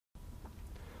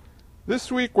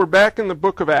This week we're back in the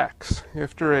book of Acts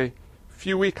after a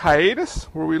few-week hiatus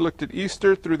where we looked at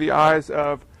Easter through the eyes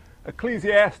of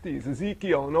Ecclesiastes,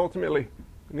 Ezekiel, and ultimately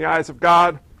in the eyes of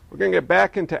God. We're going to get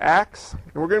back into Acts,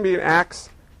 and we're going to be in Acts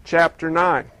chapter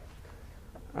 9.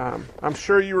 I'm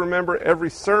sure you remember every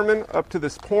sermon up to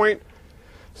this point,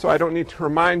 so I don't need to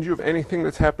remind you of anything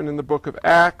that's happened in the book of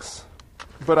Acts,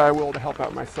 but I will to help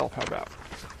out myself. How about?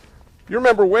 You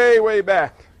remember way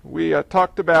back, we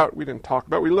looked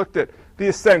at the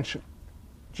ascension.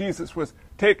 Jesus was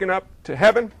taken up to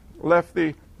heaven, left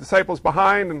the disciples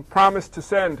behind, and promised to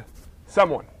send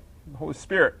someone, the Holy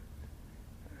Spirit.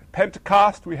 At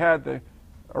Pentecost, we had the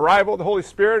arrival of the Holy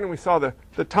Spirit, and we saw the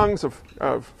tongues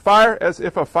of fire as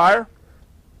if of fire.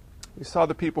 We saw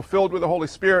the people filled with the Holy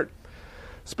Spirit,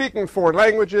 speaking foreign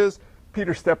languages.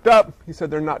 Peter stepped up. He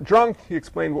said they're not drunk. He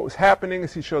explained what was happening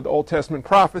as he showed the Old Testament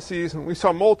prophecies, and we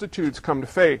saw multitudes come to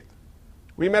faith.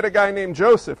 We met a guy named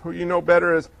Joseph, who you know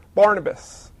better as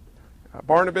Barnabas.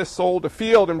 Barnabas sold a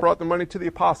field and brought the money to the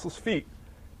apostles' feet.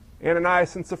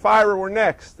 Ananias and Sapphira were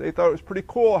next. They thought it was pretty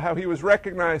cool how he was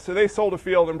recognized, so they sold a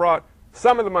field and brought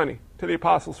some of the money to the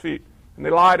apostles' feet, and they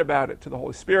lied about it to the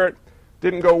Holy Spirit.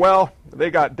 Didn't go well. They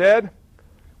got dead.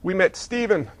 We met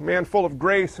Stephen, a man full of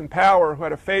grace and power who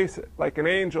had a face like an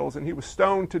angel's, and he was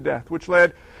stoned to death, which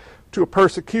led to a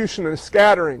persecution and a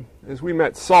scattering as we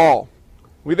met Saul.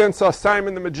 We then saw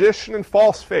Simon the magician and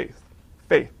false faith.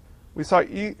 We saw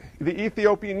the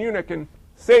Ethiopian eunuch in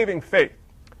saving faith.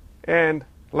 And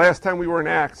last time we were in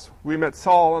Acts, we met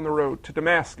Saul on the road to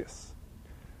Damascus.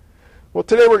 Well,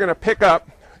 today we're going to pick up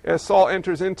as Saul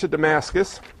enters into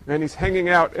Damascus, and he's hanging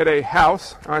out at a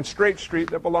house on Straight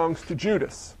Street that belongs to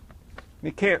Judas. And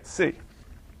he can't see.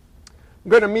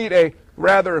 I'm going to meet a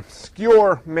rather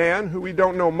obscure man who we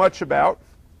don't know much about.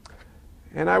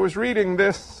 And I was reading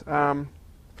this, I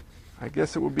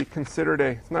guess it would be considered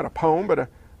it's not a poem, but a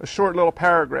short little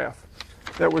paragraph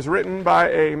that was written by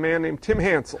a man named Tim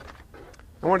Hansel.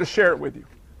 I wanted to share it with you.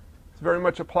 It very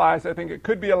much applies. I think it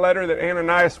could be a letter that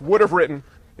Ananias would have written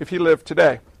if he lived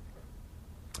today,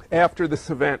 after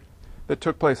this event that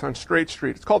took place on Straight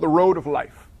Street. It's called The Road of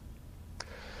Life. It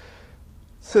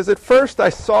says, "At first I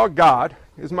saw God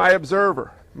as my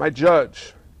observer, my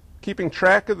judge, keeping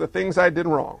track of the things I did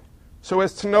wrong, so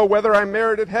as to know whether I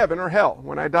merited heaven or hell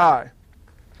when I die.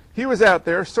 He was out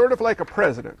there, sort of like a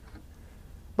president.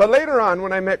 But later on,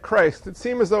 when I met Christ, it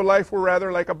seemed as though life were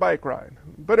rather like a bike ride.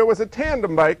 But it was a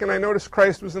tandem bike, and I noticed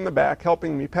Christ was in the back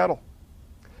helping me pedal.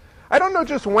 I don't know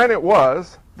just when it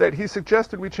was that he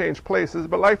suggested we change places,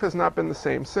 but life has not been the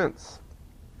same since.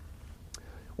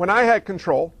 When I had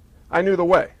control, I knew the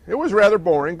way. It was rather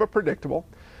boring, but predictable.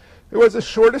 It was the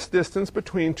shortest distance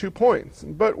between 2 points.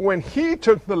 But when he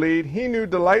took the lead, he knew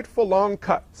delightful long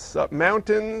cuts up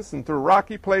mountains and through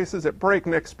rocky places at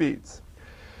breakneck speeds.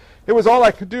 It was all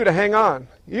I could do to hang on.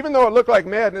 Even though it looked like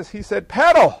madness, he said,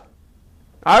 'Pedal!'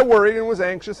 I worried and was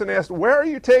anxious and asked, 'Where are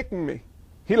you taking me?'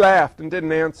 He laughed and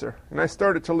didn't answer, and I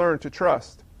started to learn to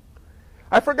trust.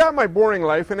 I forgot my boring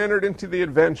life and entered into the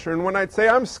adventure, and when I'd say,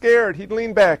 'I'm scared,' he'd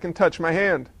lean back and touch my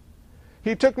hand.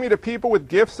 He took me to people with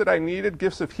gifts that I needed,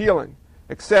 gifts of healing,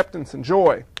 acceptance, and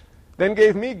joy, then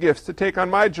gave me gifts to take on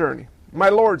my journey, my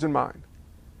Lord's and mine.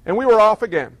 And we were off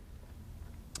again.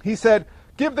 He said,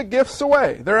 'Give the gifts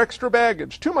away. They're extra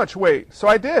baggage, too much weight.' So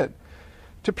I did,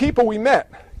 to people we met,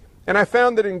 and I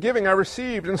found that in giving I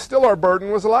received, and still our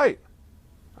burden was light.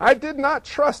 I did not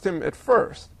trust him at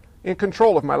first in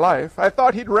control of my life. I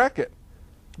thought he'd wreck it.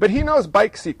 But he knows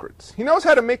bike secrets. He knows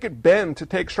how to make it bend to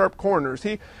take sharp corners.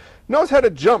 He knows how to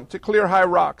jump to clear high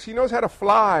rocks. He knows how to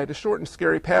fly to shorten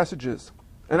scary passages.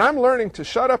 And I'm learning to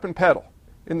shut up and pedal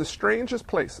in the strangest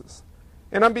places.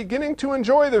 And I'm beginning to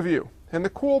enjoy the view and the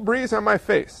cool breeze on my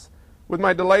face with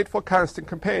my delightful constant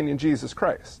companion, Jesus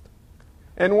Christ.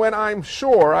 And when I'm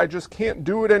sure I just can't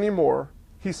do it anymore,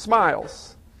 he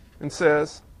smiles and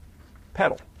says,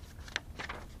 'Pedal.'"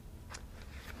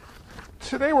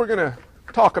 Today we're going to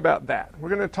talk about that. We're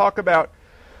going to talk about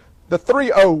the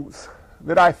 3 O's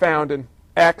that I found in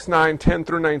Acts 9, 10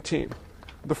 through 19.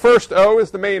 The first O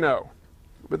is the main O,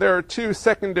 but there are 2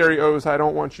 secondary O's I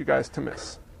don't want you guys to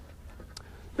miss.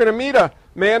 We're going to meet a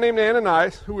man named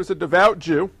Ananias who was a devout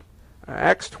Jew.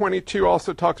 Acts 22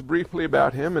 also talks briefly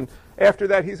about him, and after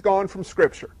that he's gone from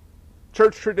Scripture.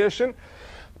 Church tradition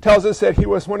tells us that he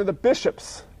was one of the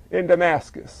bishops in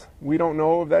Damascus. We don't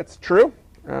know if that's true,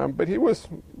 but he was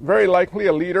very likely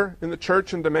a leader in the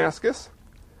church in Damascus,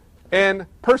 and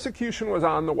persecution was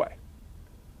on the way.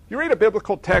 You read a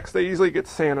biblical text, they easily get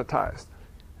sanitized.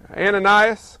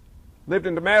 Ananias lived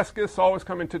in Damascus, always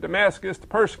coming to Damascus to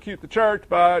persecute the church,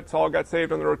 but Saul got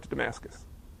saved on the road to Damascus.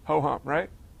 Ho-hum, right?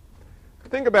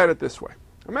 Think about it this way.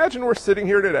 Imagine we're sitting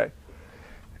here today,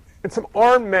 and some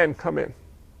armed men come in.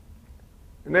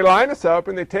 And they line us up,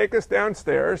 and they take us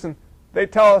downstairs, and they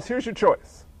tell us, here's your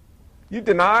choice. You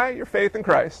deny your faith in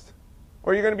Christ,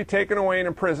 or you're going to be taken away and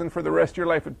imprisoned for the rest of your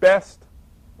life at best,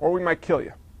 or we might kill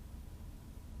you.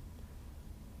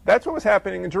 That's what was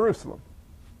happening in Jerusalem.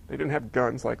 They didn't have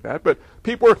guns like that, but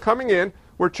people were coming in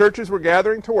where churches were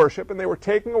gathering to worship, and they were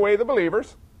taking away the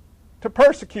believers to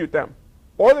persecute them,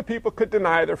 or the people could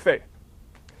deny their faith.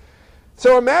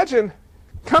 So imagine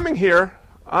coming here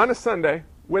on a Sunday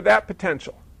with that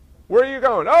potential. Where are you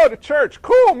going? Oh, to church.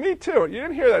 Cool, me too. You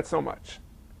didn't hear that so much.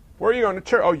 Where are you going to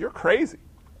church? Oh, you're crazy.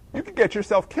 You could get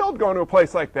yourself killed going to a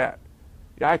place like that.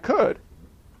 Yeah, I could.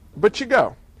 But you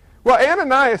go. Well,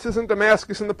 Ananias is in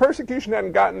Damascus, and the persecution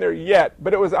hadn't gotten there yet,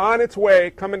 but it was on its way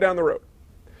coming down the road.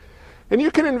 And you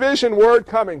can envision word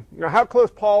coming, how close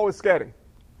Paul was getting.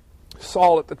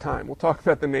 Saul at the time. We'll talk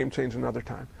about the name change another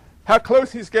time. How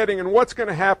close he's getting and what's going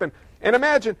to happen. And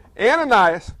imagine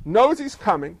Ananias knows he's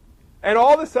coming, and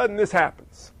all of a sudden this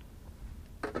happens.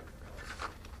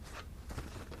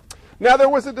 Now there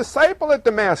was a disciple at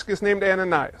Damascus named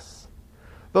Ananias.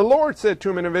 The Lord said to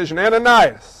him in a vision,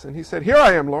 Ananias. And he said, Here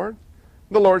I am, Lord.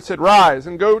 The Lord said, Rise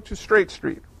and go to Straight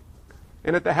Street.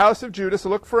 And at the house of Judas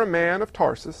look for a man of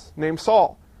Tarsus named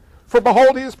Saul. For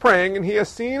behold, he is praying, and he has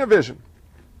seen a vision.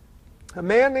 A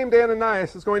man named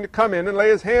Ananias is going to come in and lay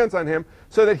his hands on him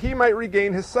so that he might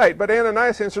regain his sight. But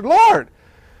Ananias answered, Lord,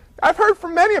 I've heard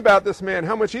from many about this man,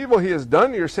 how much evil he has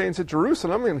done to your saints at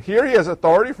Jerusalem. And here he has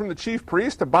authority from the chief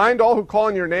priest to bind all who call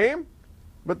on your name.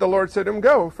 But the Lord said to him,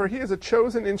 Go, for he is a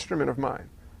chosen instrument of mine,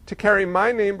 to carry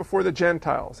my name before the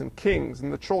Gentiles and kings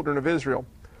and the children of Israel.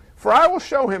 For I will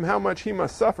show him how much he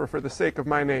must suffer for the sake of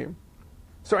my name.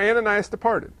 So Ananias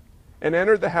departed and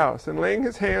entered the house, and laying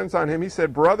his hands on him, he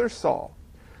said, Brother Saul,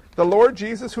 the Lord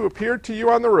Jesus, who appeared to you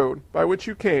on the road by which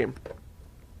you came,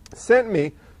 sent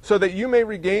me so that you may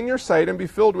regain your sight and be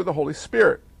filled with the Holy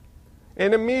Spirit.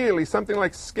 And immediately something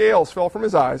like scales fell from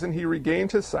his eyes, and he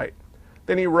regained his sight.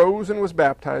 Then he rose and was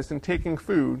baptized, and taking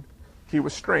food, he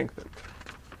was strengthened.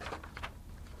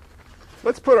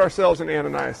 Let's put ourselves in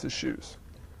Ananias' shoes.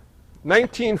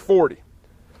 1940,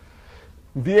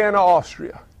 Vienna,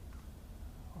 Austria.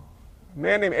 A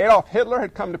man named Adolf Hitler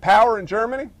had come to power in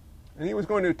Germany, and he was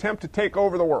going to attempt to take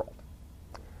over the world.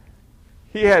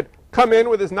 He had come in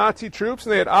with his Nazi troops,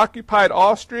 and they had occupied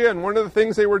Austria, and one of the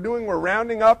things they were doing were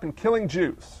rounding up and killing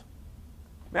Jews.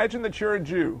 Imagine that you're a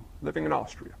Jew living in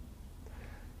Austria.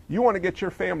 You want to get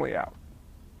your family out.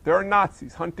 There are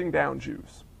Nazis hunting down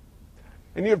Jews.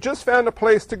 And you have just found a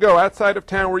place to go outside of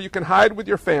town where you can hide with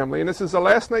your family, and this is the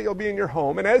last night you'll be in your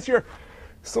home, and as you're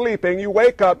sleeping, you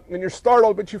wake up and you're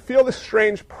startled, but you feel this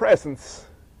strange presence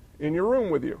in your room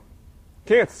with you.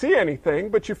 Can't see anything,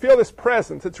 but you feel this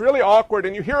presence. It's really awkward,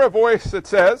 and you hear a voice that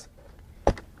says,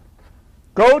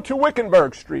 Go to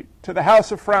Wickenburg Street, to the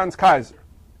house of Franz Kaiser.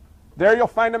 There you'll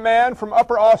find a man from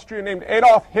Upper Austria named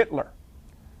Adolf Hitler.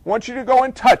 I want you to go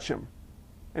and touch him,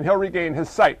 and he'll regain his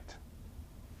sight.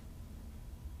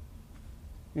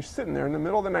 You're sitting there in the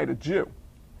middle of the night, a Jew.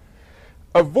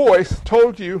 A voice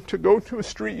told you to go to a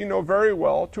street you know very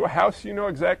well, to a house you know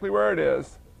exactly where it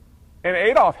is, and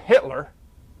Adolf Hitler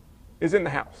is in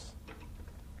the house.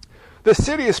 The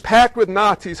city is packed with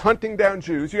Nazis hunting down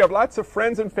Jews. You have lots of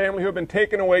friends and family who have been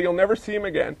taken away. You'll never see them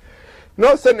again. And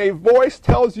all of a sudden, a voice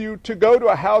tells you to go to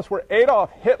a house where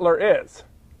Adolf Hitler is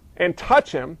and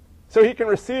touch him so he can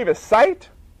receive his sight.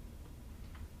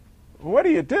 What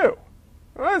do?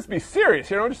 Well, let's be serious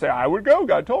here. Don't just say, I would go.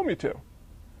 God told me to.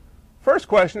 First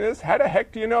question is, how the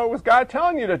heck do you know it was God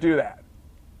telling you to do that?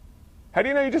 How do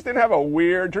you know you just didn't have a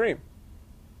weird dream?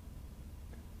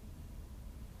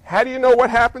 How do you know what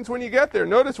happens when you get there?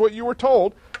 Notice what you were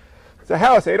told. It's a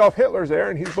house. Adolf Hitler's there,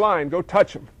 and he's blind. Go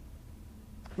touch him.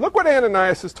 Look what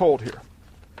Ananias is told here.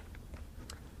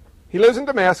 He lives in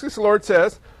Damascus. The Lord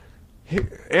says,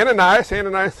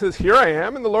 Ananias says, Here I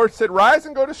am. And the Lord said, Rise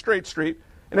and go to Straight Street.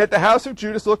 And at the house of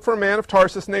Judas look for a man of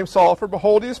Tarsus named Saul. For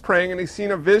behold, he is praying, and he's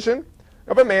seen a vision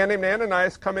of a man named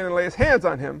Ananias come in and lay his hands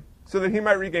on him so that he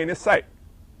might regain his sight.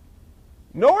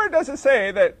 Nowhere does it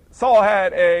say that Saul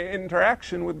had an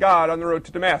interaction with God on the road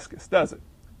to Damascus, does it?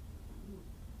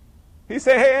 He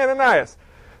said, Hey, Ananias,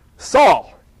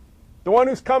 Saul, the one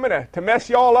who's coming to mess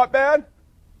you all up bad,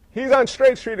 he's on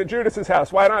Straight Street at Judas's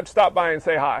house. Why not stop by and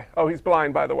say hi? Oh, he's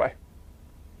blind, by the way.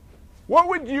 What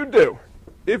would you do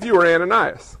if you were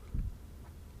Ananias?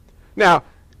 Now,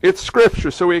 it's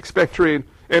Scripture, so we expect to read,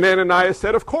 And Ananias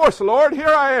said, Of course, Lord,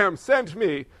 here I am, send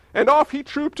me. And off he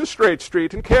trooped to Straight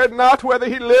Street, and cared not whether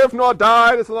he lived nor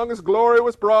died, as long as glory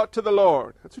was brought to the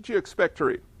Lord. That's what you expect to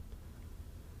read.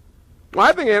 Well,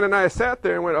 I think Ananias sat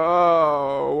there and went,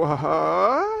 oh,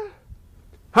 what?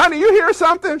 Honey, you hear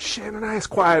something? Shh, Ananias,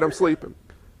 quiet, I'm sleeping.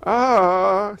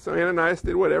 So Ananias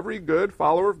did what every good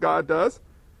follower of God does,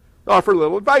 offer a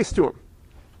little advice to him.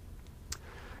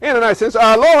 Ananias says,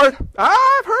 Lord,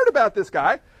 I've heard about this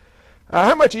guy,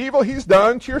 how much evil he's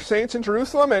done to your saints in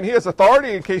Jerusalem, and he has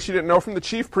authority, in case you didn't know, from the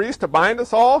chief priest to bind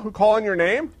us all who call on your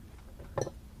name.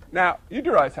 Now, you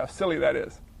do realize how silly that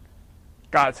is.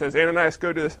 God says, Ananias,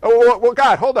 go do this. Oh, well,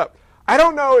 God, hold up. I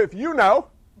don't know if you know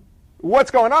what's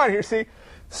going on here. See,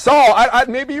 Saul,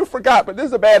 maybe you forgot, but this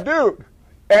is a bad dude.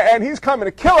 And he's coming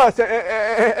to kill us.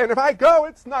 And if I go,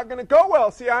 it's not going to go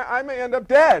well. See, I may end up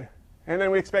dead. And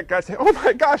then we expect God to say, oh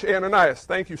my gosh, Ananias,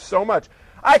 thank you so much.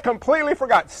 I completely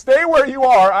forgot. Stay where you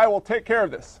are. I will take care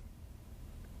of this.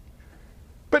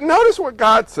 But notice what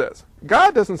God says.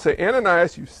 God doesn't say,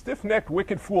 Ananias, you stiff-necked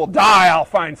wicked fool, die, I'll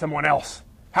find someone else.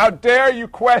 How dare you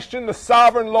question the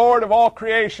sovereign Lord of all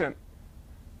creation?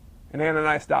 And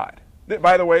Ananias died.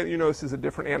 By the way, you know this is a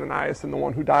different Ananias than the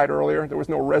one who died earlier. There was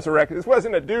no resurrection. This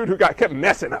wasn't a dude who kept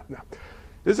messing up. No.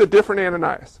 This is a different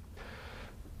Ananias.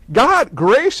 God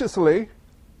graciously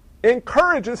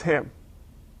encourages him.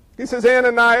 He says,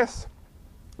 Ananias,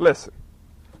 listen.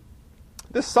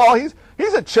 This Saul,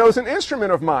 he's a chosen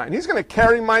instrument of mine. He's going to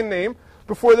carry my name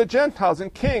before the Gentiles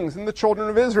and kings and the children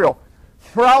of Israel.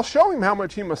 For I'll show him how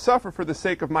much he must suffer for the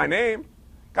sake of my name.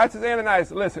 God says,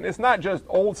 Ananias, listen, it's not just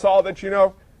old Saul that you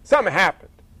know. Something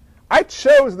happened. I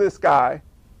chose this guy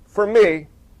for me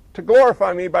to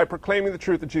glorify me by proclaiming the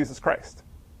truth of Jesus Christ.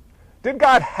 Did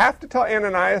God have to tell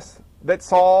Ananias that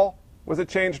Saul was a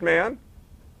changed man?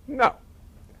 No.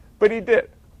 But he did.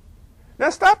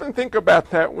 Now stop and think about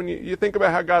that when you think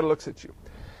about how God looks at you.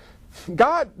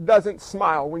 God doesn't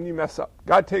smile when you mess up.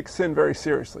 God takes sin very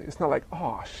seriously. It's not like,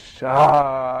 oh,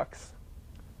 shucks.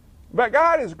 But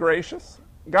God is gracious.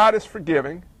 God is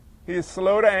forgiving. He is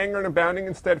slow to anger and abounding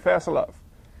in steadfast love.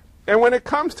 And when it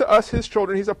comes to us, his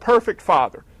children, he's a perfect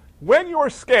father. When you're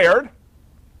scared,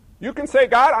 you can say,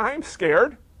 God, I'm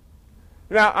scared.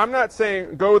 Now, I'm not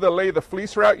saying go lay the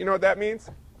fleece route. You know what that means?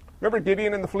 Remember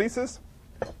Gideon and the fleeces?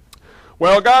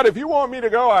 Well, God, if you want me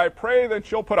to go, I pray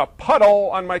that you'll put a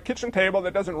puddle on my kitchen table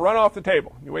that doesn't run off the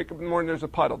table. You wake up in the morning, there's a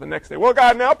puddle. The next day, well,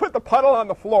 God, now put the puddle on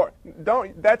the floor.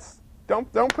 Don't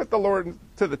put the Lord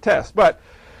to the test. But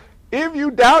if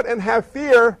you doubt and have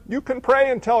fear, you can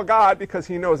pray and tell God because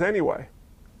he knows anyway.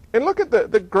 And look at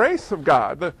the grace of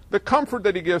God, the comfort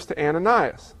that he gives to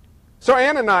Ananias. So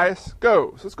Ananias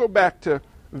goes. Let's go back to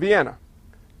Vienna.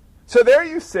 So there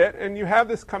you sit, and you have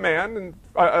this command,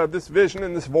 and this vision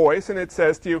and this voice, and it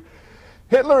says to you,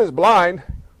 Hitler is blind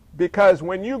because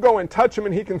when you go and touch him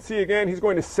and he can see again, he's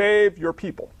going to save your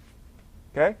people.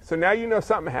 Okay? So now you know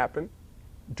something happened.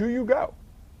 Do you go?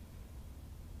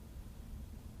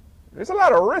 There's a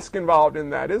lot of risk involved in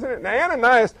that, isn't it? Now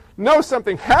Ananias knows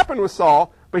something happened with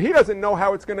Saul, but he doesn't know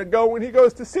how it's going to go when he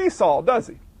goes to see Saul, does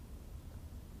he?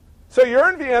 So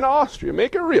you're in Vienna, Austria.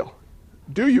 Make it real.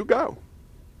 Do you go?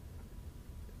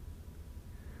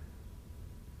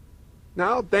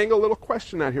 Now I'll dangle a little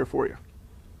question out here for you.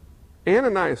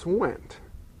 Ananias went.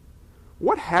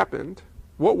 What happened?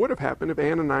 What would have happened if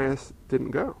Ananias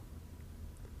didn't go?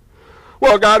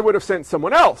 Well, God would have sent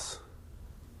someone else.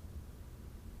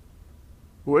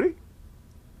 Would he?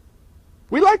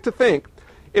 We like to think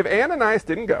if Ananias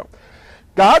didn't go,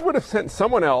 God would have sent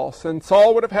someone else, and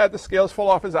Saul would have had the scales fall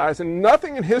off his eyes, and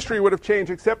nothing in history would have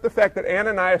changed except the fact that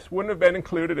Ananias wouldn't have been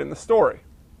included in the story.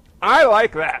 I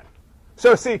like that.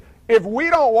 So see, if we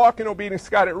don't walk in obedience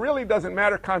to God, it really doesn't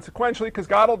matter consequentially because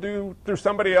God will do through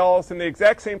somebody else and the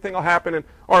exact same thing will happen and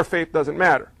our faith doesn't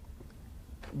matter.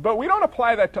 But we don't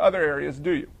apply that to other areas,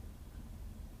 do you?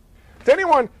 Does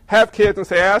anyone have kids and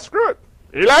say, screw it.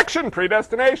 Election,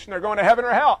 predestination, they're going to heaven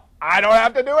or hell. I don't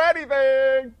have to do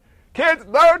anything. Kids,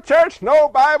 no church, no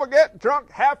Bible, get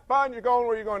drunk, have fun, you're going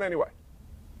where you're going anyway.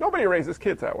 Nobody raises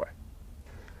kids that way.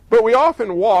 But we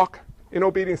often walk in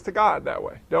obedience to God that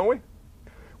way, don't we?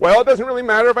 Well, it doesn't really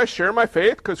matter if I share my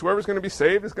faith because whoever's going to be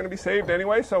saved is going to be saved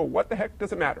anyway, so what the heck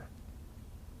does it matter?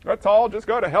 Let's all just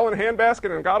go to hell in a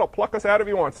handbasket and God will pluck us out if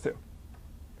he wants to.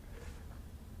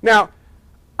 Now,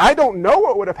 I don't know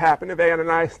what would have happened if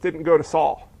Ananias didn't go to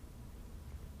Saul.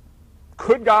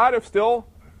 Could God have still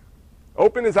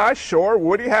opened his eyes? Sure.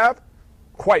 Would he have?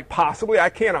 Quite possibly. I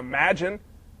can't imagine.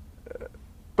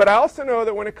 But I also know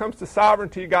that when it comes to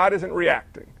sovereignty, God isn't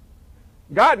reacting.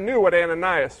 God knew what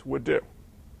Ananias would do.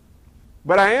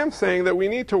 But I am saying that we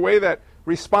need to weigh that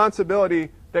responsibility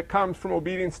that comes from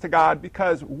obedience to God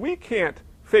because we can't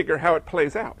figure how it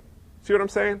plays out. See what I'm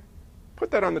saying? Put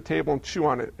that on the table and chew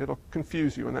on it. It'll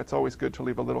confuse you, and that's always good to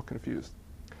leave a little confused.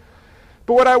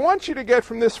 But what I want you to get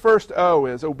from this first O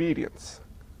is obedience.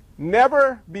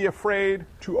 Never be afraid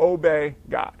to obey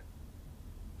God,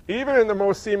 even in the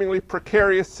most seemingly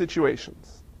precarious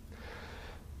situations.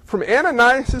 From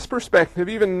Ananias' perspective,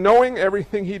 even knowing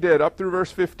everything he did up through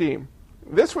verse 15,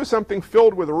 this was something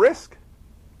filled with risk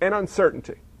and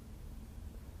uncertainty.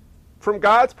 From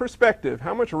God's perspective,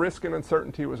 how much risk and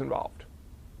uncertainty was involved?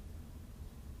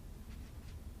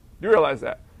 Do you realize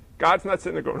that? God's not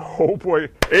sitting there going, oh boy,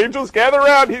 angels gather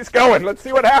around, he's going, let's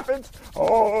see what happens.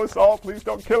 Oh, Saul, please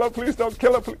don't kill him, please don't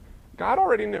kill him. God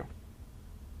already knew.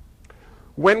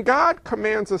 When God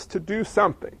commands us to do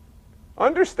something,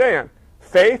 understand,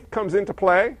 faith comes into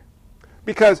play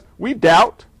because we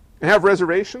doubt and have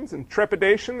reservations and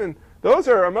trepidation, and those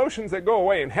are emotions that go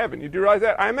away in heaven. You do realize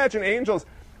that? I imagine angels,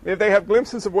 if they have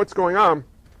glimpses of what's going on,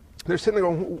 they're sitting there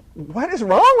going, what is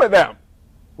wrong with them?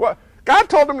 What? God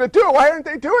told them to do it. Why aren't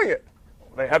they doing it?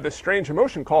 They have this strange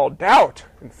emotion called doubt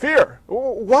and fear.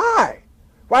 Why?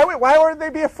 Why would they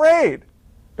be afraid?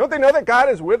 Don't they know that God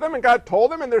is with them and God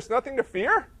told them and there's nothing to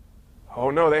fear?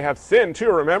 Oh no, they have sin too,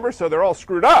 remember? So they're all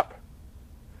screwed up.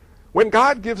 When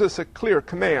God gives us a clear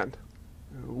command,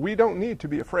 we don't need to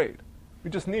be afraid.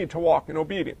 We just need to walk in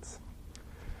obedience.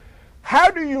 How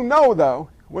do you know,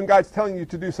 though, when God's telling you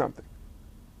to do something?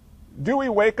 Do we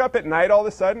wake up at night all of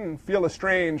a sudden and feel a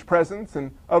strange presence and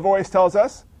a voice tells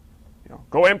us,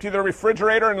 go empty the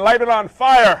refrigerator and light it on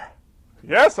fire?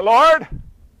 Yes, Lord.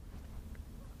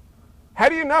 How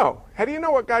do you know? How do you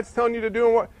know what God's telling you to do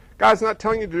and what God's not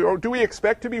telling you to do? Or do we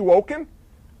expect to be woken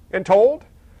and told,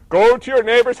 go to your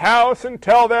neighbor's house and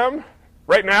tell them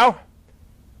right now?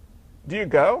 Do you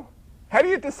go? How do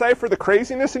you decipher the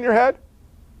craziness in your head?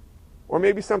 Or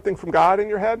maybe something from God in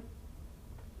your head?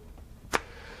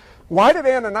 Why did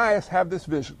Ananias have this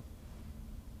vision?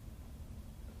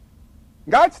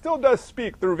 God still does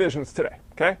speak through visions today,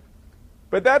 okay?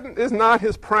 But that is not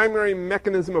his primary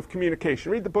mechanism of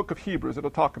communication. Read the book of Hebrews, it'll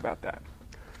talk about that.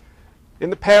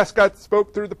 In the past, God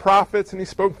spoke through the prophets and he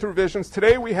spoke through visions.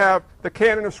 Today we have the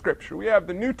canon of Scripture. We have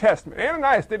the New Testament.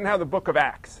 Ananias didn't have the book of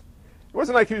Acts. It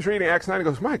wasn't like he was reading Acts 9 and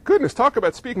goes, my goodness, talk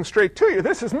about speaking straight to you.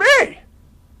 This is me.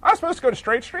 I was supposed to go to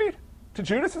Straight Street, to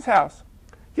Judas's house.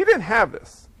 He didn't have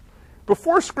this.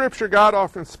 Before Scripture, God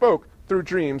often spoke through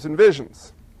dreams and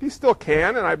visions. He still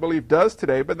can, and I believe does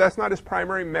today, but that's not his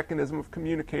primary mechanism of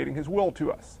communicating his will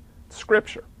to us. It's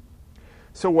Scripture.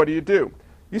 So what do?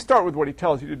 You start with what he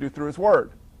tells you to do through his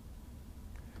Word.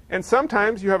 And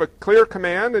sometimes you have a clear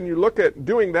command, and you look at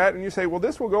doing that, and you say, well,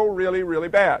 this will go really, really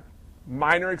bad.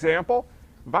 Minor example,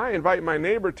 if I invite my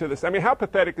neighbor to this, I mean, how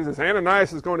pathetic is this?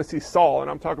 Ananias is going to see Saul, and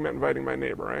I'm talking about inviting my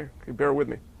neighbor, right? Okay, bear with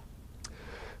me.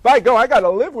 If I go, I got to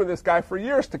live with this guy for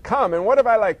years to come, and what if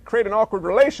I create an awkward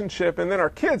relationship, and then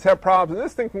our kids have problems, and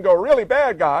this thing can go really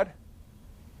bad, God?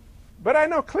 But I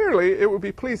know clearly it would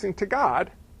be pleasing to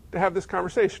God to have this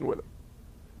conversation with him.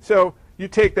 So you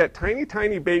take that tiny,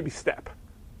 tiny baby step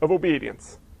of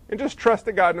obedience, and just trust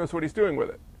that God knows what he's doing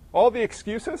with it. All the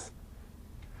excuses,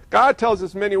 God tells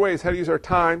us many ways how to use our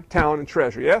time, talent, and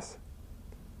treasure, yes?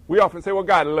 We often say, well,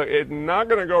 God, look, it's not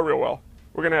going to go real well.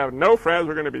 We're going to have no friends,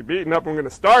 we're going to be beaten up, and we're going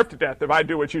to starve to death if I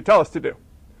do what you tell us to do.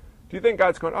 Do you think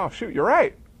God's going, oh, shoot, you're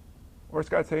right? Or is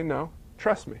God saying, no,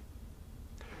 trust me?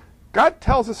 God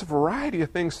tells us a variety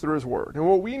of things through his Word. And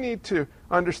what we need to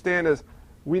understand is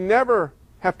we never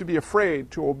have to be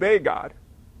afraid to obey God,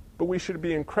 but we should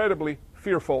be incredibly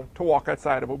fearful to walk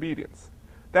outside of obedience.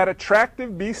 That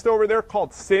attractive beast over there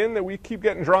called sin that we keep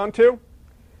getting drawn to,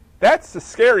 that's the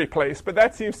scary place, but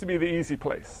that seems to be the easy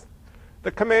place. The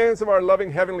commands of our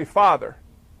loving Heavenly Father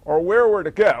are where we're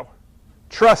to go,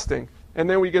 trusting, and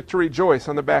then we get to rejoice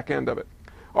on the back end of it.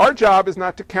 Our job is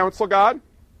not to counsel God,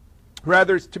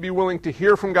 rather it's to be willing to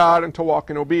hear from God and to walk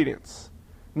in obedience,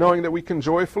 knowing that we can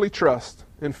joyfully trust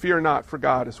and fear not, for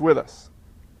God is with us.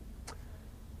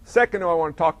 Second, I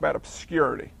want to talk about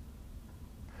obscurity.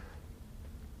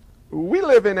 We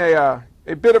live in a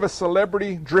bit of a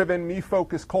celebrity-driven,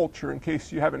 me-focused culture, in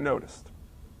case you haven't noticed.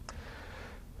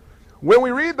 When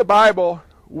we read the Bible,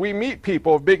 we meet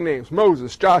people of big names: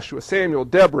 Moses, Joshua, Samuel,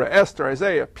 Deborah, Esther,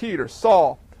 Isaiah, Peter,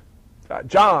 Saul,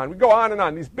 John. We go on and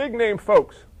on. These big name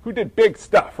folks who did big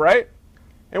stuff, right?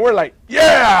 And we're like,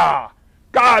 yeah,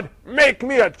 God, make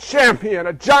me a champion,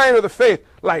 a giant of the faith,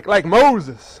 like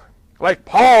Moses, like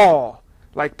Paul,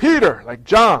 like Peter, like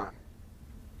John.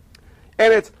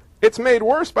 And it's made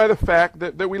worse by the fact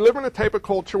that we live in a type of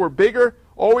culture where bigger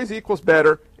always equals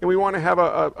better, and we want to have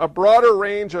a broader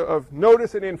range of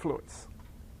notice and influence.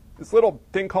 This little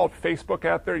thing called Facebook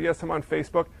out there, yes, I'm on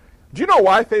Facebook. Do you know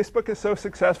why Facebook is so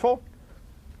successful?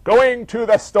 Going to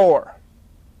the store.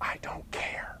 I don't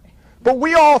care. But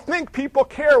we all think people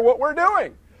care what we're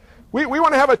doing. We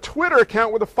want to have a Twitter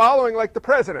account with a following like the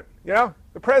president. You know,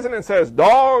 the president says,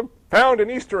 dog found an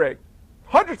Easter egg.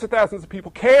 Hundreds of thousands of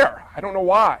people care. I don't know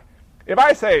why. If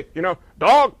I say, you know,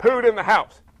 dog pooed in the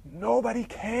house, nobody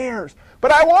cares.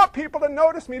 But I want people to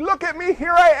notice me. Look at me,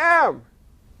 here I am.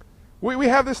 We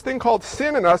have this thing called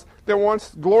sin in us that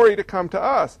wants glory to come to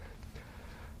us.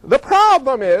 The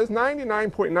problem is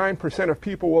 99.9% of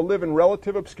people will live in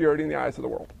relative obscurity in the eyes of the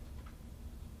world.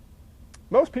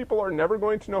 Most people are never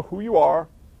going to know who you are.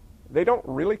 They don't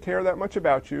really care that much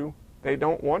about you. They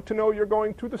don't want to know you're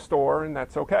going to the store, and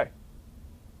that's okay.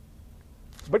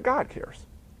 But God cares.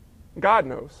 God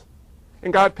knows.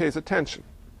 And God pays attention.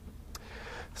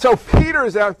 So Peter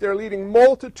is out there leading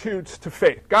multitudes to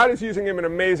faith. God is using him in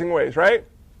amazing ways, right?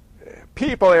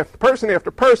 People, person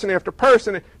after person after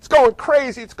person. It's going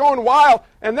crazy. It's going wild.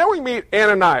 And then we meet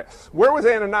Ananias. Where was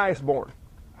Ananias born?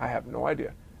 I have no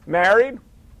idea. Married?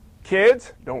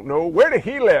 Kids? Don't know. Where did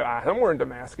he live? Somewhere in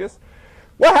Damascus.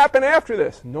 What happened after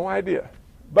this? No idea.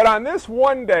 But on this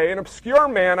one day, an obscure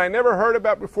man I never heard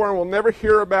about before and will never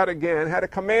hear about again had a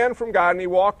command from God, and he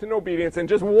walked in obedience, and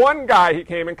just one guy he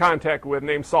came in contact with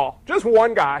named Saul. Just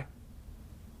one guy.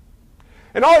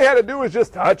 And all he had to do was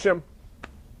just touch him.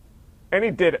 And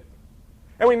he did it.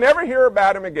 And we never hear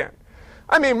about him again.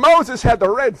 I mean, Moses had the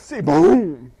Red Sea.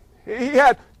 Boom. He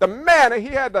had the manna. He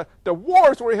had the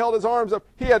wars where he held his arms up.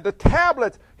 He had the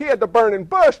tablets. He had the burning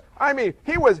bush. I mean,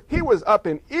 he was up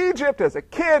in Egypt as a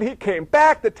kid. He came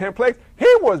back, the 10 plagues.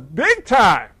 He was big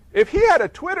time. If he had a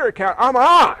Twitter account, I'm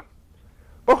on.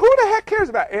 But who the heck cares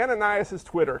about Ananias'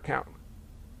 Twitter account?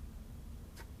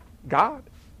 God.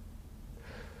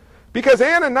 Because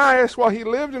Ananias, while he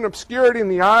lived in obscurity in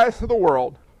the eyes of the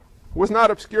world, was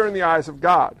not obscure in the eyes of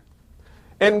God.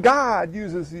 And God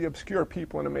uses the obscure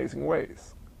people in amazing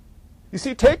ways. You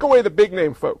see, take away the big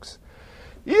name folks.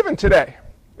 Even today,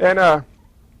 and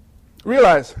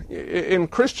realize, in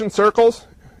Christian circles,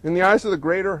 in the eyes of the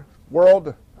greater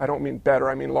world, I don't mean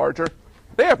better, I mean larger,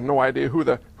 they have no idea who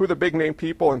the big name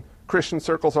people in Christian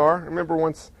circles are. I remember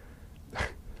once,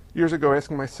 years ago,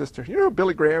 asking my sister, you know who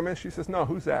Billy Graham is? She says, no,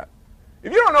 who's that?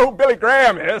 If you don't know who Billy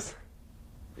Graham is,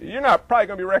 you're not probably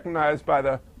going to be recognized by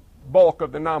the bulk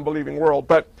of the non-believing world.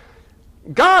 But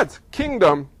God's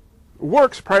kingdom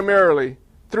works primarily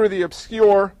through the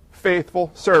obscure,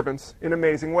 faithful servants in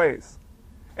amazing ways.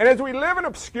 And as we live in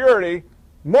obscurity,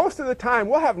 most of the time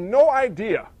we'll have no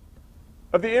idea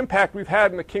of the impact we've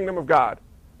had in the kingdom of God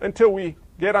until we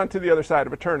get onto the other side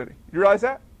of eternity. You realize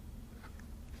that?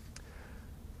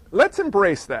 Let's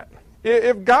embrace that.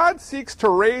 If God seeks to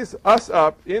raise us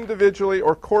up individually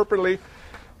or corporately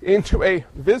into a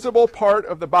visible part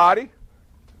of the body,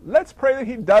 let's pray that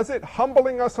he does it,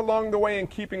 humbling us along the way and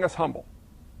keeping us humble.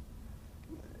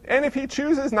 And if he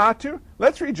chooses not to,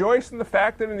 let's rejoice in the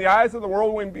fact that in the eyes of the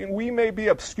world we may be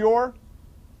obscure,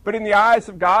 but in the eyes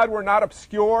of God we're not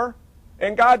obscure,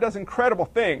 and God does incredible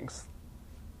things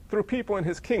through people in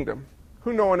his kingdom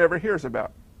who no one ever hears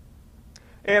about.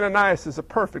 Ananias is a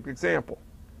perfect example,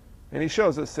 and he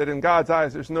shows us that in God's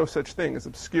eyes there's no such thing as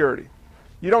obscurity.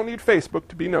 You don't need Facebook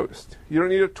to be noticed. You don't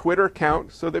need a Twitter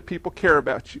account so that people care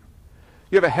about you.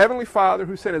 You have a heavenly Father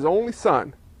who sent his only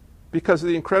Son because of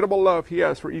the incredible love he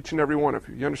has for each and every one of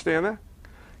you. You understand that?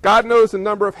 God knows the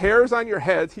number of hairs on your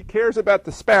heads. He cares about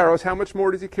the sparrows. How much more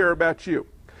does he care about you?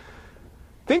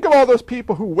 Think of all those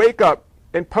people who wake up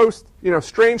and post,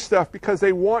 strange stuff because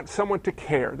they want someone to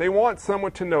care. They want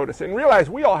someone to notice. And realize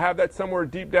we all have that somewhere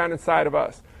deep down inside of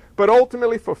us. But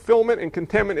ultimately, fulfillment and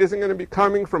contentment isn't going to be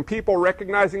coming from people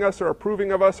recognizing us or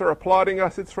approving of us or applauding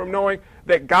us. It's from knowing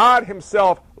that God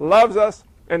himself loves us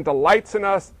and delights in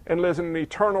us and lives in an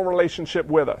eternal relationship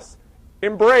with us.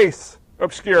 Embrace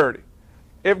obscurity.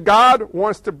 If God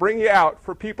wants to bring you out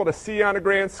for people to see on a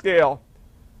grand scale,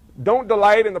 don't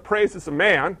delight in the praises of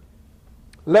man.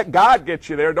 Let God get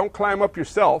you there. Don't climb up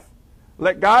yourself.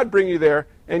 Let God bring you there,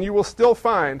 and you will still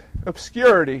find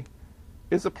obscurity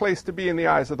is a place to be in the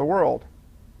eyes of the world.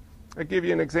 I'll give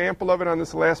you an example of it on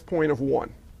this last point of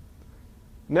one.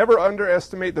 Never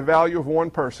underestimate the value of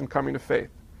one person coming to faith.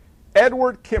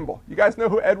 Edward Kimball. You guys know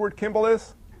who Edward Kimball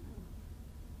is?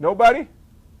 Nobody?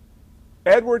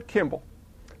 Edward Kimball.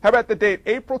 How about the date?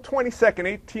 April 22nd,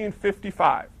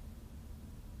 1855.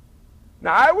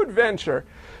 Now, I would venture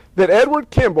that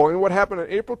Edward Kimball and what happened on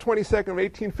April 22nd of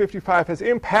 1855 has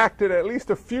impacted at least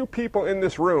a few people in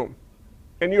this room.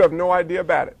 And you have no idea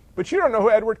about it. But you don't know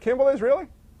who Edward Kimball is, really?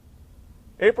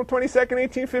 April 22nd,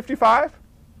 1855?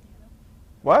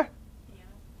 What?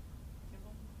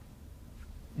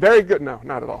 Very good. No,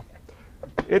 not at all.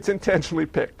 It's intentionally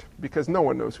picked because no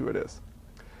one knows who it is.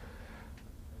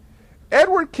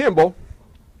 Edward Kimball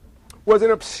was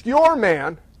an obscure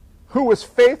man who was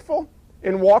faithful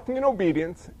in walking in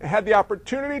obedience and had the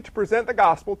opportunity to present the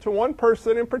gospel to one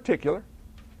person in particular,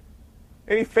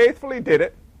 and he faithfully did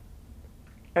it,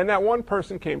 and that one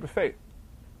person came to faith.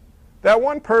 That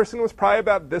one person was probably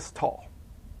about this tall.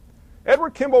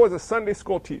 Edward Kimball was a Sunday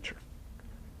school teacher.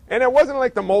 And it wasn't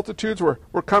like the multitudes were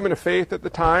coming to faith at the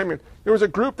time. And there was a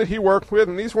group that he worked with,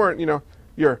 and these weren't,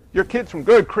 your kids from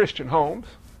good Christian homes.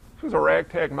 This was a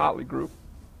ragtag motley group.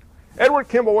 Edward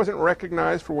Kimball wasn't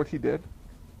recognized for what he did,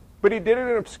 but he did it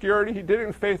in obscurity, he did it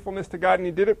in faithfulness to God, and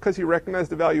he did it because he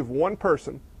recognized the value of one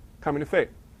person coming to faith.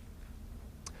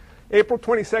 April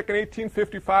 22nd,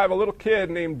 1855, a little kid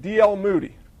named D.L.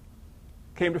 Moody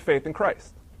came to faith in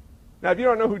Christ. Now, if you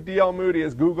don't know who D.L. Moody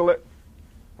is, Google it.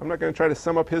 I'm not going to try to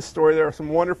sum up his story. There are some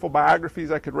wonderful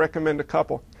biographies. I could recommend a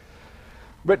couple.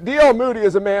 But D.L. Moody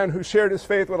is a man who shared his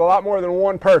faith with a lot more than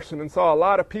one person and saw a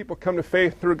lot of people come to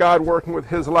faith through God working with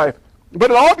his life. But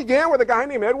it all began with a guy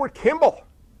named Edward Kimball,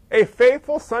 a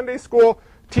faithful Sunday school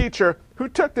teacher who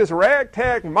took this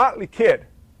ragtag motley kid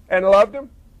and loved him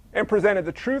and presented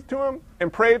the truth to him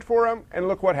and prayed for him, and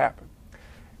look what happened.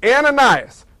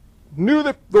 Ananias knew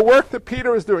the work that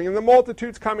Peter was doing and the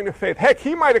multitudes coming to faith. Heck,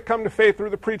 he might have come to faith through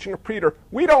the preaching of Peter.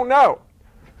 We don't know.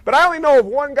 But I only know of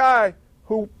one guy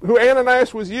who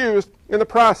Ananias was used in the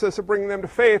process of bringing them to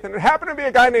faith, and it happened to be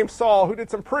a guy named Saul who did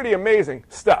some pretty amazing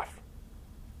stuff.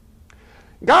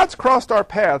 God's crossed our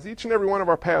paths, each and every one of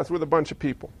our paths, with a bunch of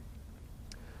people.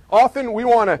 Often we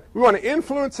want to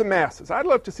influence the masses. I'd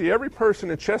love to see every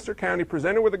person in Chester County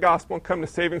presented with the gospel and come to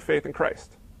saving faith in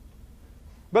Christ.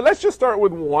 But let's just start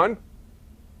with one.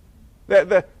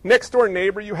 The next door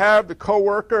neighbor you have, the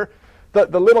coworker,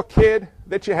 the little kid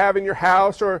that you have in your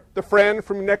house, or the friend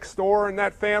from next door in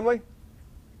that family.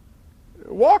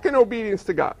 Walk in obedience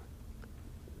to God.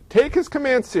 Take his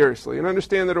commands seriously and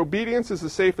understand that obedience is the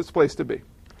safest place to be.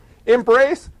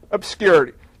 Embrace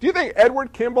obscurity. Do you think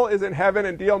Edward Kimball is in heaven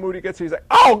and D.L. Moody gets here? He's like,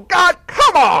 oh, God,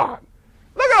 come on.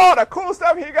 Look at all the cool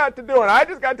stuff he got to do, and I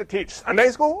just got to teach Sunday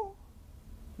school?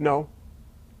 No.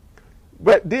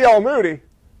 But D.L. Moody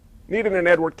needed an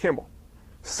Edward Kimball.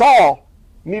 Saul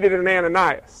needed an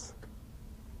Ananias.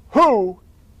 Who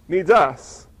needs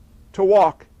us to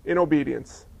walk in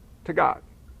obedience to God?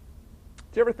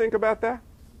 Do you ever think about that?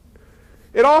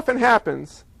 It often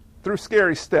happens through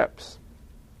scary steps.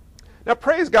 Now,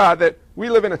 praise God that we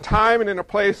live in a time and in a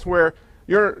place where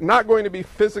you're not going to be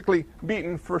physically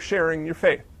beaten for sharing your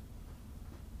faith.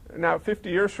 Now, 50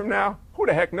 years from now, who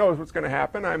the heck knows what's going to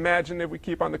happen? I imagine if we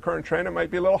keep on the current trend, it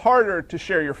might be a little harder to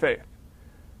share your faith.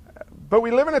 But we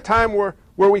live in a time where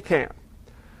we can.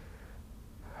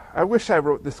 I wish I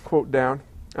wrote this quote down.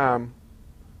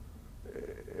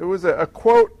 It was a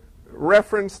quote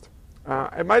referenced,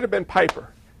 it might have been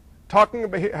Piper, talking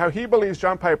about how he believes,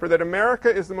 John Piper, that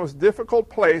America is the most difficult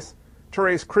place to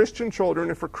raise Christian children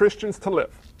and for Christians to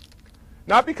live.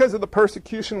 Not because of the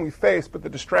persecution we face, but the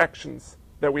distractions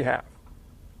that we have.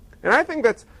 And I think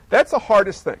that's the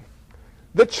hardest thing.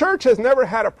 The church has never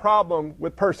had a problem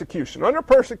with persecution. Under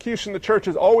persecution, the church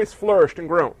has always flourished and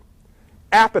grown.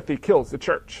 Apathy kills the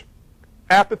church.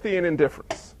 Apathy and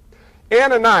indifference.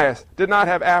 Ananias did not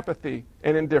have apathy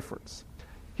and indifference.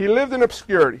 He lived in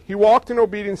obscurity. He walked in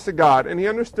obedience to God, and he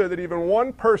understood that even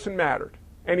one person mattered.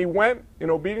 And he went in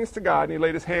obedience to God, and he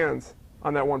laid his hands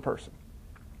on that one person.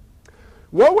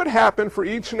 What would happen for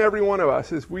each and every one of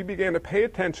us if we began to pay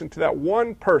attention to that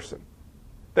one person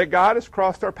that God has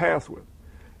crossed our paths with?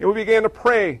 And we began to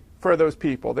pray for those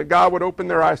people, that God would open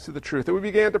their eyes to the truth. That we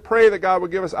began to pray that God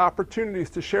would give us opportunities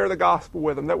to share the gospel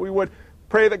with them. That we would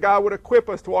pray that God would equip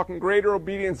us to walk in greater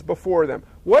obedience before them.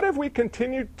 What if we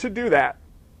continued to do that?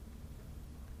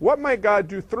 What might God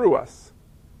do through us?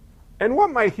 And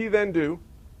what might he then do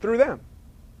through them?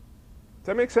 Does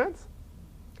that make sense?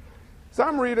 So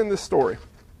I'm reading this story.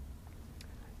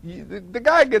 The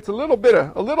guy gets a little bit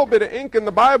of ink in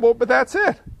the Bible, but that's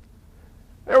it.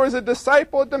 There was a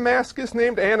disciple at Damascus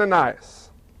named Ananias.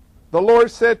 The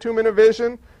Lord said to him in a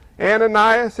vision,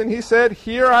 Ananias, and he said,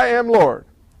 Here I am, Lord.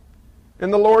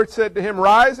 And the Lord said to him,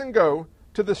 Rise and go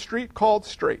to the street called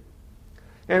Straight.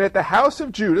 And at the house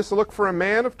of Judas look for a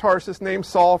man of Tarsus named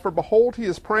Saul, for behold, he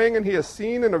is praying, and he has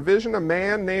seen in a vision a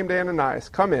man named Ananias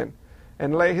come in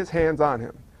and lay his hands on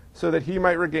him, so that he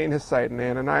might regain his sight. And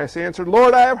Ananias answered,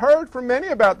 Lord, I have heard from many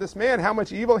about this man, how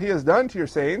much evil he has done to your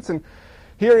saints, and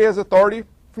here he has authority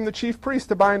from the chief priest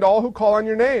to bind all who call on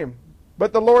your name.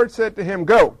 But the Lord said to him,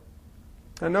 Go.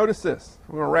 Now notice this.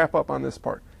 I'm going to wrap up on this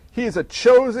part. He is a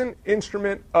chosen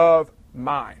instrument of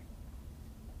mine.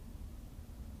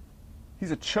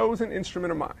 He's a chosen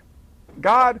instrument of mine.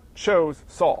 God chose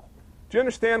Saul. Do you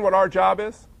understand what our job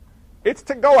is? It's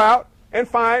to go out and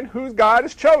find who God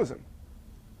has chosen.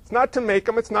 It's not to make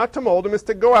them, it's not to mold them, it's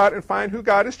to go out and find who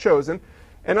God has chosen.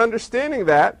 And understanding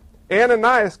that,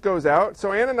 Ananias goes out.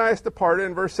 So Ananias departed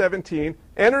in verse 17,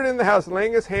 entered in the house,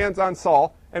 laying his hands on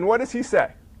Saul. And what does he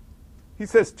say? He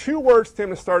says 2 words to him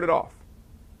to start it off.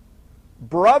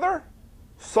 Brother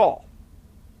Saul.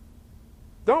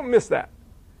 Don't miss that.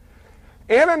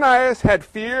 Ananias had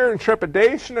fear and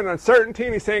trepidation and uncertainty,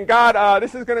 and he's saying, God,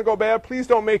 this is going to go bad. Please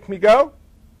don't make me go.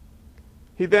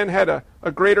 He then had a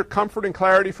greater comfort and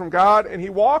clarity from God, and he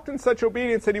walked in such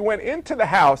obedience that he went into the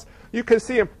house. You can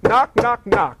see him knock, knock,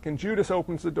 knock, and Judas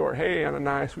opens the door. Hey,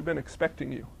 Ananias, we've been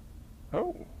expecting you.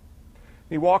 Oh.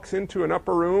 He walks into an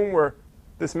upper room where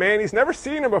this man, he's never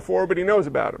seen him before, but he knows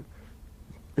about him,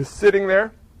 is sitting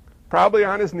there, probably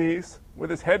on his knees, with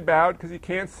his head bowed because he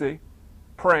can't see,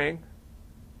 praying.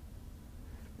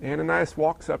 Ananias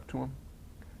walks up to him.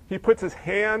 He puts his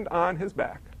hand on his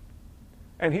back.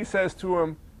 And he says to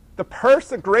him,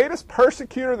 the greatest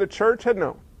persecutor the church had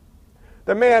known,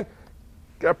 the man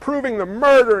approving the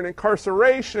murder and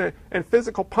incarceration and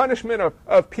physical punishment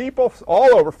of people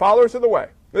all over, followers of the way.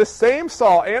 This same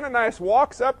Saul, Ananias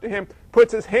walks up to him,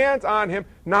 puts his hands on him,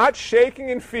 not shaking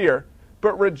in fear,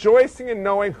 but rejoicing in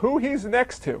knowing who he's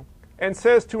next to, and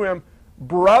says to him,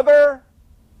 Brother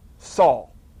Saul.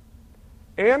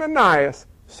 Ananias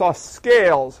saw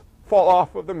scales fall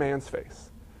off of the man's face.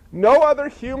 No other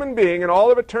human being in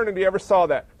all of eternity ever saw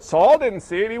that. Saul didn't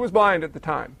see it. He was blind at the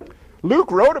time.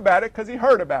 Luke wrote about it because he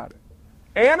heard about it.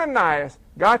 Ananias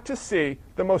got to see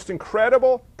the most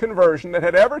incredible conversion that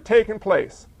had ever taken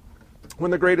place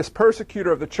when the greatest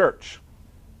persecutor of the church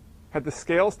had the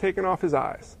scales taken off his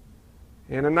eyes.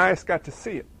 Ananias got to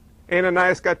see it.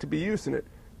 Ananias got to be used in it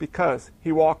because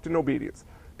he walked in obedience,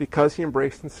 because he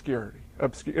embraced obscurity,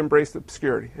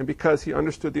 and because he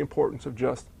understood the importance of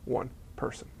just one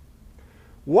person.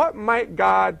 What might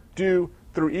God do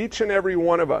through each and every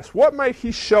one of us? What might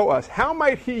he show us? How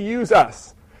might he use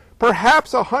us?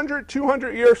 Perhaps 100,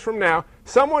 200 years from now,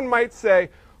 someone might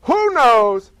say, who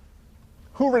knows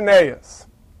who Renee is?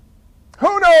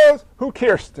 Who knows who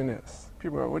Kirsten is?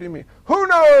 People go, what do you mean? Who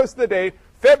knows the date,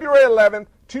 February 11th,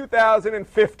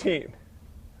 2015?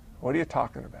 What are you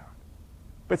talking about?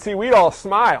 But see, we'd all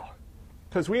smile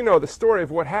because we know the story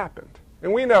of what happened.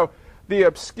 And we know the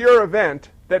obscure event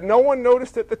that no one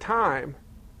noticed at the time,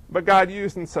 but God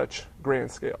used in such grand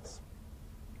scales.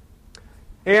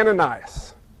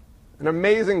 Ananias, an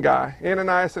amazing guy.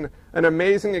 Ananias, an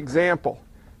amazing example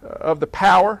of the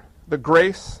power, the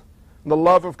grace, and the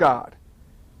love of God.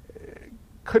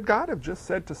 Could God have just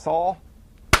said to Saul,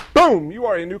 boom, you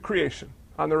are a new creation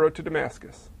on the road to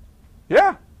Damascus?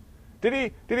 Yeah.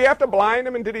 Did he have to blind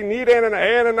him, and did he need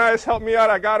Ananias, help me out,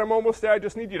 I got him almost there, I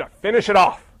just need you to finish it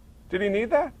off? Did he need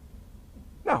that?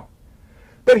 No.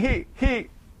 But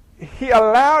he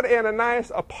allowed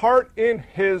Ananias a part in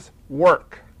his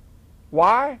work.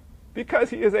 Why? Because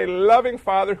he is a loving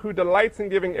father who delights in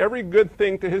giving every good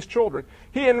thing to his children.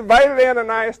 He invited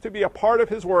Ananias to be a part of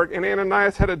his work, and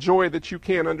Ananias had a joy that you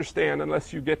can't understand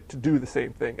unless you get to do the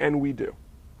same thing, and we do.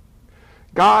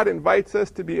 God invites us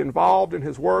to be involved in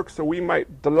his work so we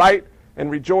might delight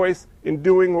and rejoice in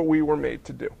doing what we were made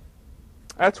to do.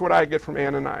 That's what I get from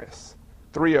Ananias.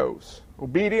 3 O's.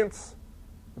 Obedience,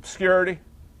 obscurity,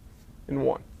 and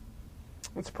 1.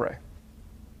 Let's pray.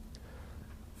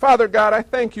 Father God, I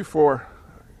thank you for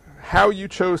how you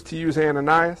chose to use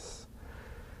Ananias.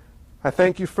 I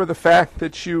thank you for the fact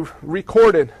that you've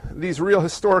recorded these real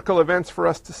historical events for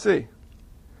us to see.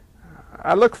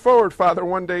 I look forward, Father,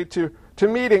 one day to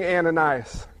meeting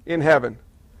Ananias in heaven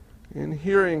and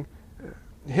hearing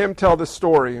him tell the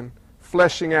story and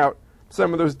fleshing out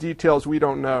some of those details we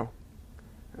don't know.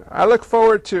 I look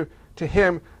forward to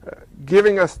him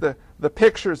giving us the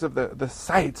pictures of the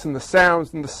sights and the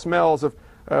sounds and the smells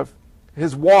of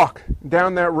his walk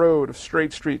down that road of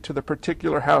Straight Street to the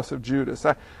particular house of Judas.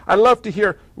 I love to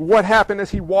hear what happened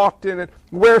as he walked in and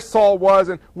where Saul was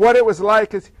and what it was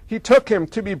like as he took him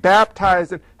to be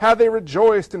baptized and how they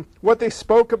rejoiced and what they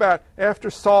spoke about after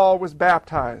Saul was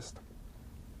baptized.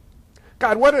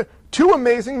 God, what 2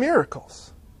 amazing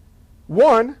miracles.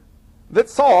 One, that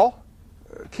Saul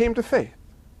came to faith.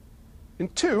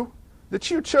 And 2,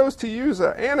 that you chose to use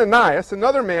Ananias,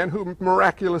 another man who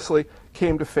miraculously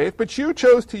came to faith, but you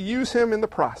chose to use him in the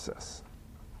process.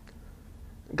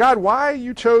 God, why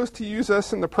you chose to use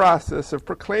us in the process of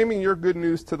proclaiming your good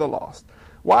news to the lost?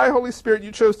 Why, Holy Spirit,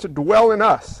 you chose to dwell in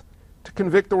us to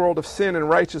convict the world of sin and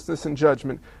righteousness and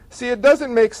judgment? See, it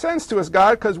doesn't make sense to us,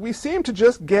 God, because we seem to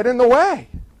just get in the way.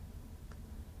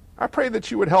 I pray that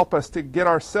you would help us to get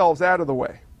ourselves out of the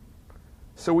way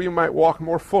so we might walk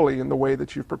more fully in the way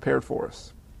that you've prepared for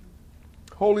us.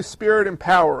 Holy Spirit,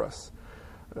 empower us.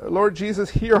 Lord Jesus,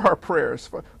 hear our prayers.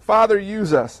 Father,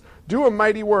 use us. Do a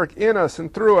mighty work in us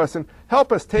and through us, and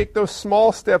help us take those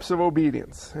small steps of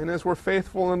obedience. And as we're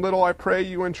faithful in little, I pray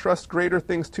you entrust greater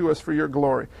things to us for your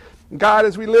glory. God,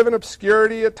 as we live in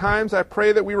obscurity at times, I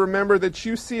pray that we remember that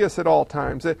you see us at all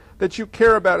times, that you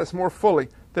care about us more fully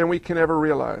than we can ever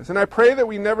realize. And I pray that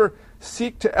we never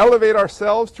seek to elevate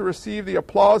ourselves to receive the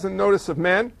applause and notice of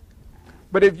men,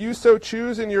 but if you so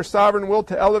choose in your sovereign will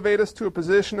to elevate us to a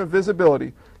position of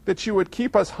visibility, that you would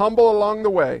keep us humble along the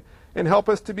way and help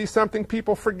us to be something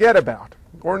people forget about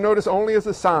or notice only as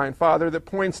a sign, Father, that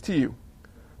points to you,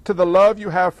 to the love you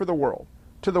have for the world,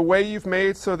 to the way you've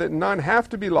made so that none have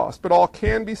to be lost, but all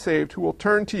can be saved who will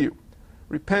turn to you,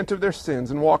 repent of their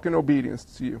sins, and walk in obedience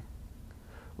to you.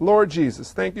 Lord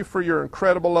Jesus, thank you for your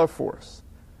incredible love for us.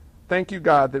 Thank you,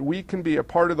 God, that we can be a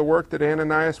part of the work that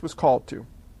Ananias was called to.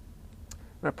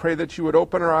 And I pray that you would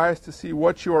open our eyes to see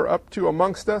what you are up to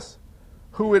amongst us,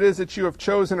 who it is that you have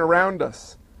chosen around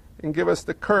us, and give us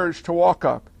the courage to walk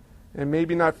up and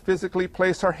maybe not physically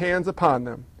place our hands upon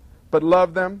them, but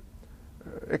love them,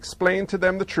 explain to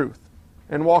them the truth,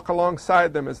 and walk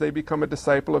alongside them as they become a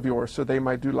disciple of yours so they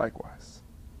might do likewise.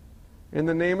 In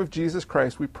the name of Jesus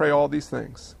Christ, we pray all these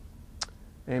things.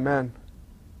 Amen.